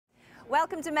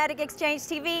Welcome to MedicExchange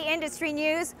TV Industry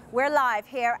News. We're live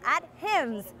here at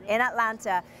HiMSS in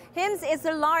Atlanta. HiMSS is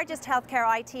the largest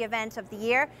healthcare IT event of the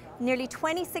year. Nearly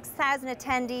 26,000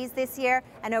 attendees this year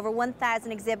and over 1,000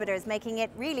 exhibitors, making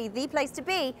it really the place to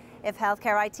be if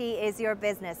healthcare IT is your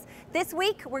business. This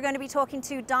week, we're going to be talking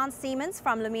to Don Seamons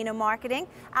from Lumeno Marketing.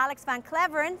 Alex van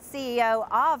Klaveren, CEO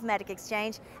of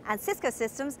MedicExchange, and Cisco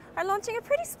Systems are launching a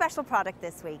pretty special product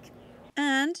this week.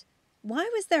 And why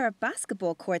was there a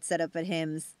basketball court set up at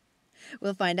HiMSS?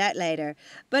 We'll find out later.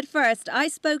 But first, I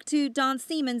spoke to Don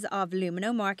Seamons of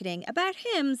Lumeno Marketing about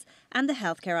HiMSS and the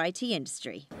healthcare IT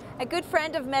industry. A good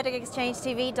friend of MedicExchange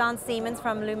TV, Don Seamons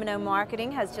from Lumeno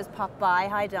Marketing, has just popped by.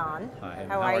 Hi, Don. Hi.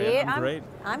 How are you? I'm great.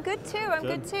 I'm good too. I'm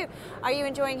good too. Are you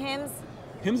enjoying HiMSS?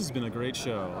 HiMSS has been a great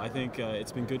show. I think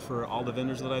it's been good for all the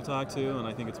vendors that I've talked to, and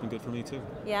I think it's been good for me too.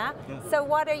 Yeah? So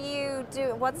what are you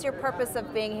what's your purpose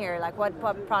of being here? Like what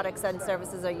products and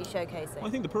services are you showcasing? Well, I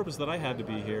think the purpose that I had to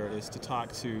be here is to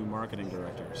talk to marketing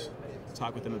directors, to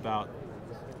talk with them about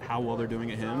how well they're doing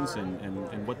at HiMSS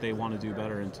and what they want to do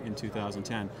better in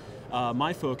 2010.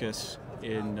 My focus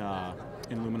in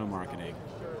Lumeno Marketing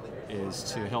is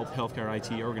to help healthcare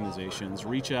IT organizations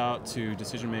reach out to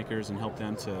decision makers and help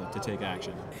them to take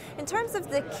action. In terms of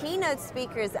the keynote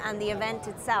speakers and the event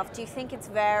itself, do you think it's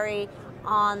very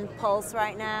on pulse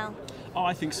right now? Oh,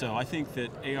 I think so. I think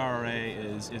that ARRA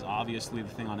is obviously the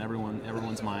thing on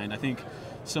everyone's mind. I think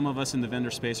some of us in the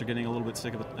vendor space are getting a little bit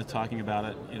sick of talking about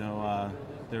it. You know,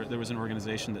 there was an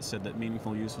organization that said that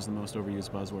meaningful use was the most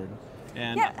overused buzzword.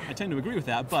 And yeah. I tend to agree with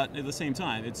that, but at the same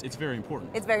time, it's very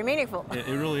important. It's very meaningful. It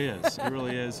really is. It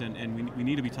really is, and we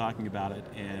need to be talking about it.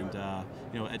 And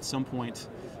you know, at some point,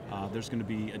 there's going to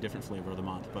be a different flavor of the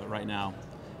month. But right now,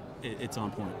 it's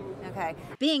on point. Okay.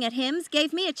 Being at HiMSS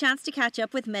gave me a chance to catch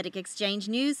up with MedicExchange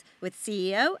News with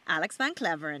CEO Alex van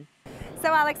Klaveren.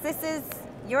 So, Alex, this is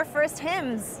your first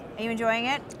HiMSS. Are you enjoying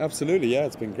it? Absolutely. Yeah,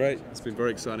 it's been great. It's been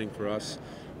very exciting for us.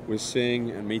 We're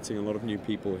seeing and meeting a lot of new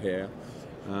people here.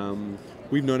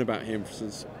 We've known about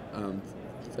HiMSS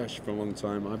actually for a long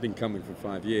time. I've been coming for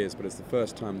 5 years, but it's the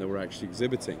first time that we're actually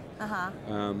exhibiting.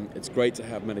 It's great to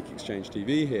have MedicExchange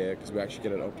TV here because we actually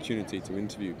get an opportunity to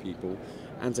interview people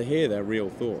and to hear their real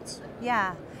thoughts.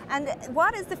 Yeah. And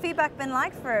what has the feedback been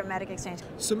like for MedicExchange?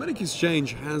 So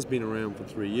MedicExchange has been around for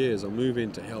 3 years. Our move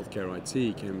into healthcare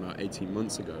IT came about 18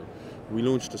 months ago. We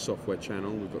launched a software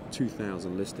channel. We've got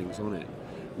 2,000 listings on it.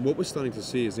 And what we're starting to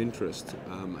see is interest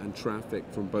and traffic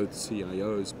from both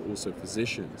CIOs but also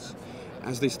physicians.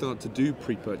 As they start to do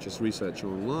pre-purchase research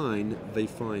online, they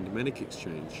find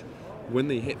MedicExchange. When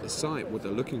they hit the site, what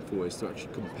they're looking for is to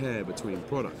actually compare between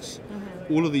products.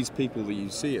 All of these people that you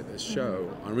see at this show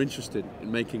are interested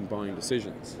in making buying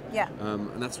decisions. Yeah.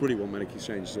 And that's really what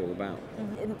MedicExchange is all about.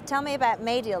 Tell me about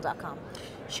Maydeal.com.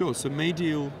 Sure. So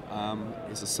Maydeal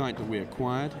is a site that we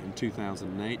acquired in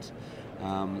 2008.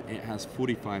 It has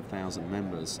 45,000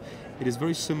 members. It is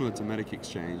very similar to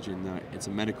MedicExchange in that it's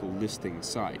a medical listing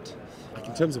site.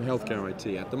 In terms of healthcare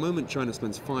IT, at the moment China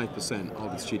spends 5%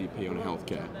 of its GDP on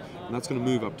healthcare, and that's going to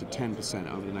move up to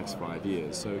 10% over the next 5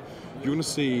 years. So you're going to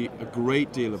see a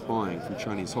great deal of buying from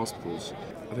Chinese hospitals.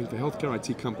 I think for healthcare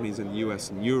IT companies in the US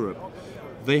and Europe,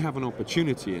 they have an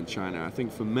opportunity in China. I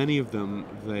think for many of them,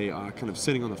 they are kind of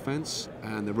sitting on the fence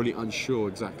and they're really unsure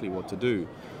exactly what to do.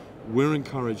 We're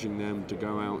encouraging them to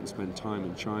go out and spend time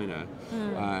in China.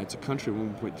 It's a country of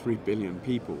 1.3 billion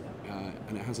people,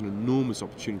 and it has an enormous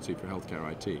opportunity for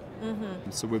healthcare IT.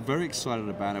 So we're very excited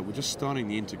about it. We're just starting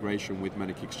the integration with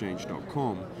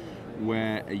MedicExchange.com,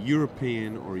 where a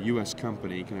European or a US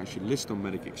company can actually list on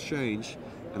MedicExchange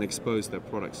and expose their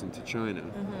products into China.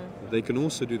 They can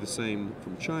also do the same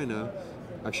from China,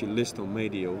 actually list on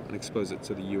Maydeal and expose it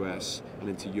to the US and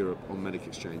into Europe on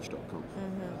MedicExchange.com.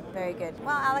 Very good.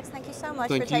 Well, Alex, thank you so much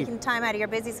for taking time out of your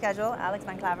busy schedule. Alex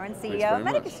van Klaveren, CEO of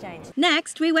MedicExchange.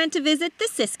 Next, we went to visit the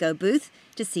Cisco booth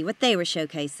to see what they were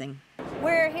showcasing.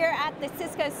 We're here at the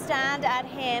Cisco stand at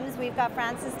HiMSS. We've got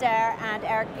Francis Dare and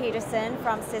Erik Peterson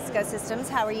from Cisco Systems.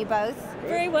 How are you both?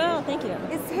 Very well, thank you.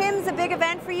 Is HiMSS a big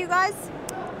event for you guys?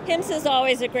 HiMSS is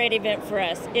always a great event for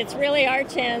us. It's really our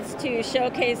chance to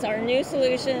showcase our new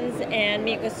solutions and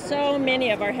meet with so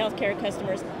many of our healthcare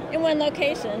customers in one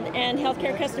location and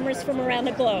healthcare customers from around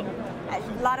the globe.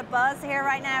 A lot of buzz here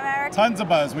right now, Erik. Tons of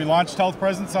buzz. We launched Health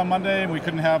Presence on Monday and we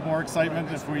couldn't have more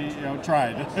excitement if we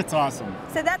tried. It's awesome.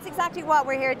 So that's exactly what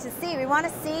we're here to see. We want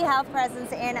to see Health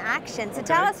Presence in action. So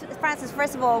tell us, Francis,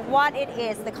 first of all, what it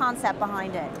is, the concept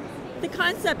behind it. The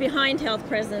concept behind Health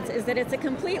Presence is that it's a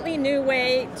completely new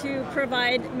way to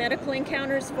provide medical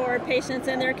encounters for patients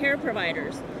and their care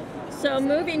providers. So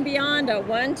moving beyond a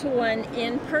one-to-one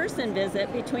in-person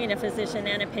visit between a physician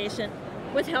and a patient,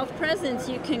 with Health Presence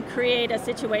you can create a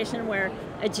situation where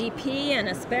a GP and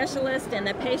a specialist and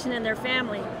the patient and their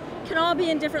family can all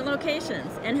be in different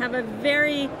locations and have a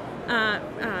very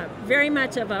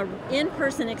much of a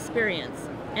in-person experience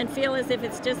and feel as if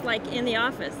it's just like in the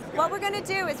office. What we're going to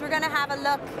do is we're going to have a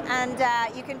look,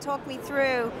 and you can talk me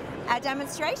through a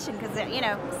demonstration, because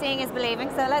seeing is believing.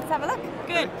 So let's have a look.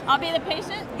 Good. I'll be the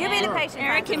patient. You be the patient.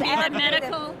 Eric can be the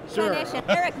medical clinician.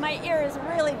 Eric, my ear is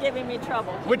really giving me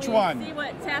trouble. Which one? See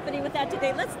what's happening with that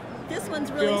today. This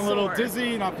one's really Feeling a little sore.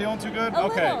 dizzy, not feeling too good?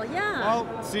 Okay. Okay. Yeah.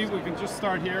 Well, see, we can just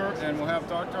start here, and we'll have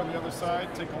doctor on the other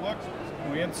side take a look.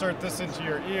 And we insert this into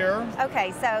your ear.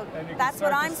 Okay, so that's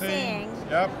what I'm see. seeing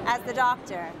Yep. as the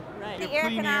doctor. Right. The ear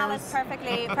Clean canal ears. is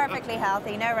perfectly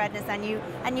healthy, no redness, and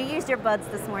you used your buds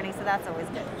this morning, so that's always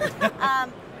good.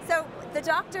 So the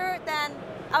doctor then,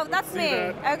 that's See me.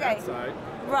 that Okay. side.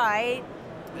 Right.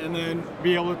 And then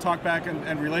be able to talk back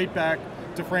and relate back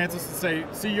to Francis and say,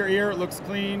 see your ear, it looks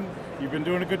clean. You've been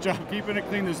doing a good job keeping it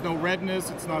clean. There's no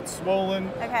redness, it's not swollen.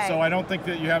 Okay. So I don't think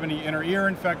that you have any inner ear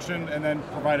infection, and then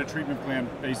provide a treatment plan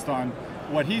based on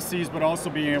what he sees, but also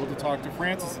being able to talk to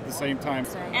Francis at the same time.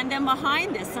 And then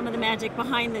behind this, some of the magic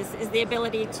behind this is the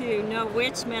ability to know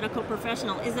which medical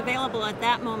professional is available at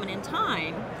that moment in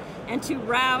time and to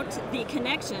route the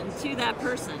connection to that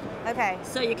person. Okay.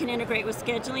 So you can integrate with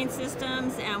scheduling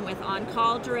systems and with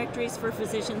on-call directories for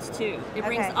physicians too. It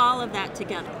brings Okay. all of that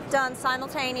together. Done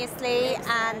simultaneously,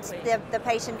 and the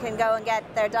patient can go and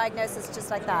get their diagnosis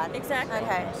just like that. Exactly.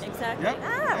 Okay. Exactly. Yep.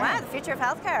 Wow, the future of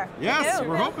healthcare. Yes, Who knew?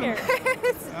 we're hoping.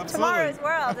 It's Absolutely. tomorrow's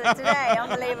world is today.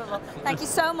 Unbelievable. Thank you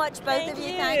so much, both Thank of you.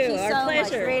 you. Thank you Our so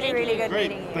pleasure. much. Really, Thank really you. good Great.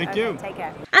 meeting you. Thank Okay, you. Take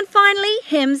care. And finally,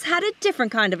 HiMSS had a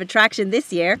different kind of attraction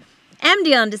this year.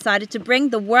 Emdeon decided to bring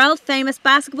the world-famous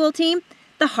basketball team,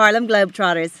 the Harlem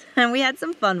Globetrotters, and we had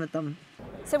some fun with them.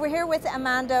 So we're here with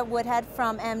Amanda Woodhead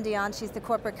from Emdeon. She's the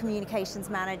Corporate Communications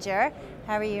Manager.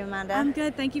 How are you, Amanda? I'm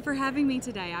good. Thank you for having me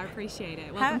today. I appreciate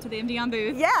it. Welcome to the Emdeon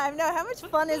booth. Yeah, I know. How much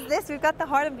fun is this? We've got the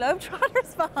Harlem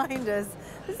Globetrotters behind us.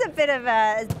 This is a bit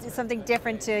of something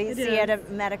different to see at a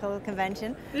medical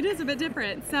convention. It is a bit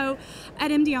different. So at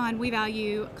Emdeon, we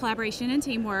value collaboration and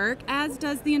teamwork, as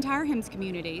does the entire HIMSS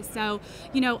community. So,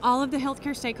 all of the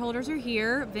healthcare stakeholders are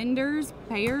here, vendors,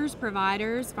 payers,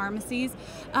 providers, pharmacies,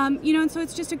 and so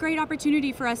it's just a great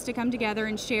opportunity for us to come together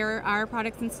and share our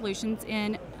products and solutions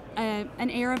in an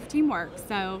air of teamwork.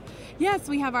 So yes,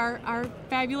 we have our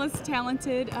fabulous,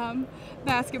 talented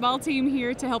basketball team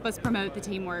here to help us promote the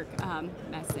teamwork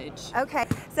message. Okay,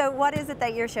 so what is it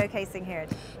that you're showcasing here?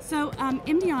 So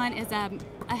Emdeon is a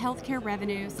healthcare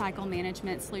revenue cycle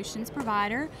management solutions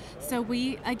provider. So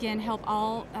we, again, help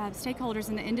all stakeholders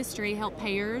in the industry, help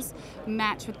payers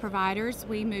match with providers.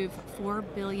 We move 4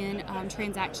 billion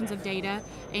transactions of data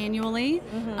annually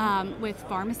with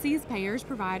pharmacies, payers,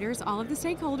 providers, all of the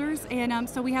stakeholders. And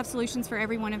so we have solutions for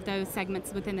every one of those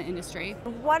segments within the industry.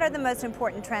 What are the most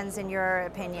important trends in your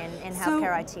opinion in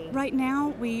healthcare IT? Right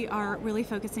now we are really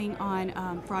focusing on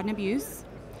fraud and abuse.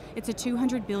 It's a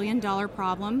 $200 billion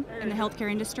problem in the healthcare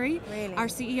industry. Really? Our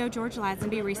CEO, George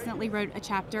Lazenby, recently wrote a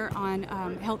chapter on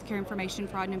healthcare information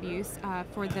fraud and abuse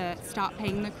for the Stop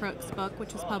Paying the Crooks book,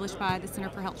 which was published by the Center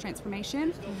for Health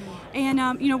Transformation.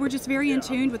 And we're just very in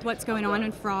tune with what's going on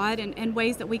in fraud and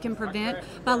ways that we can prevent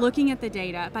by looking at the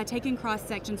data, by taking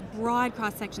broad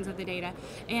cross sections of the data,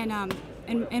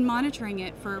 and monitoring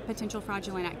it for potential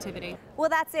fraudulent activity. Well,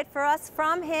 that's it for us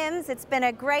from HIMSS. It's been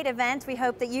a great event. We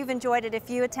hope that you've enjoyed it if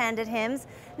you attended HIMSS.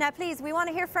 Now, please, we want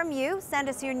to hear from you. Send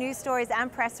us your news stories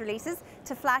and press releases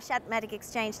to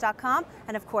flash@medicexchange.com.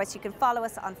 And of course, you can follow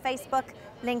us on Facebook,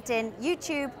 LinkedIn,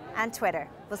 YouTube, and Twitter.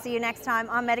 We'll see you next time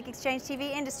on MedicExchange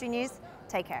TV Industry News.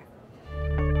 Take care.